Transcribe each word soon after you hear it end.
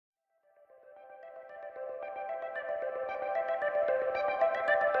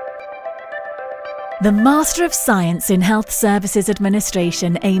The Master of Science in Health Services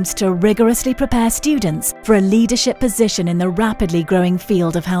Administration aims to rigorously prepare students for a leadership position in the rapidly growing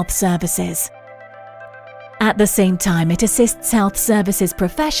field of health services. At the same time, it assists health services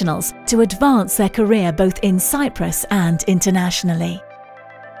professionals to advance their career both in Cyprus and internationally.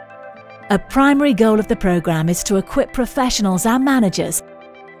 A primary goal of the programme is to equip professionals and managers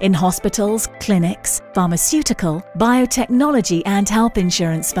in hospitals, clinics, pharmaceutical, biotechnology and health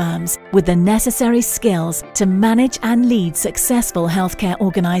insurance firms with the necessary skills to manage and lead successful healthcare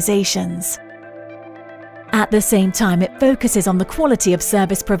organisations. At the same time, it focuses on the quality of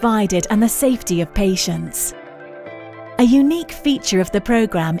service provided and the safety of patients. A unique feature of the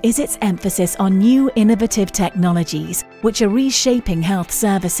programme is its emphasis on new innovative technologies which are reshaping health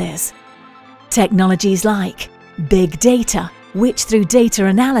services. Technologies like big data, which through data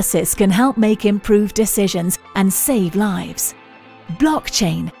analysis can help make improved decisions and save lives.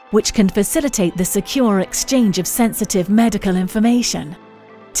 Blockchain, which can facilitate the secure exchange of sensitive medical information.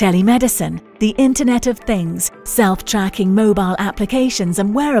 Telemedicine, the Internet of Things, self-tracking mobile applications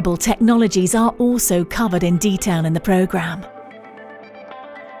and wearable technologies are also covered in detail in the programme.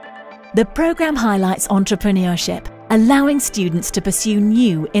 The programme highlights entrepreneurship, allowing students to pursue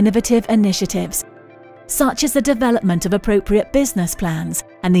new innovative initiatives such as the development of appropriate business plans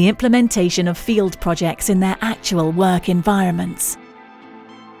and the implementation of field projects in their actual work environments.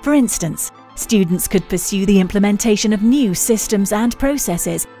 For instance, students could pursue the implementation of new systems and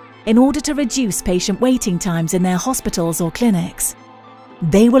processes in order to reduce patient waiting times in their hospitals or clinics.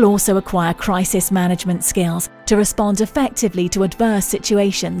 They will also acquire crisis management skills to respond effectively to adverse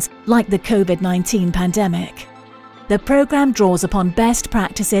situations like the COVID-19 pandemic. The programme draws upon best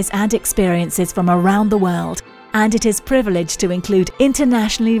practices and experiences from around the world, and it is privileged to include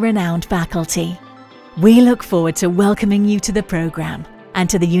internationally renowned faculty. We look forward to welcoming you to the programme and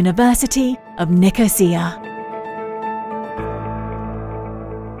to the University of Nicosia.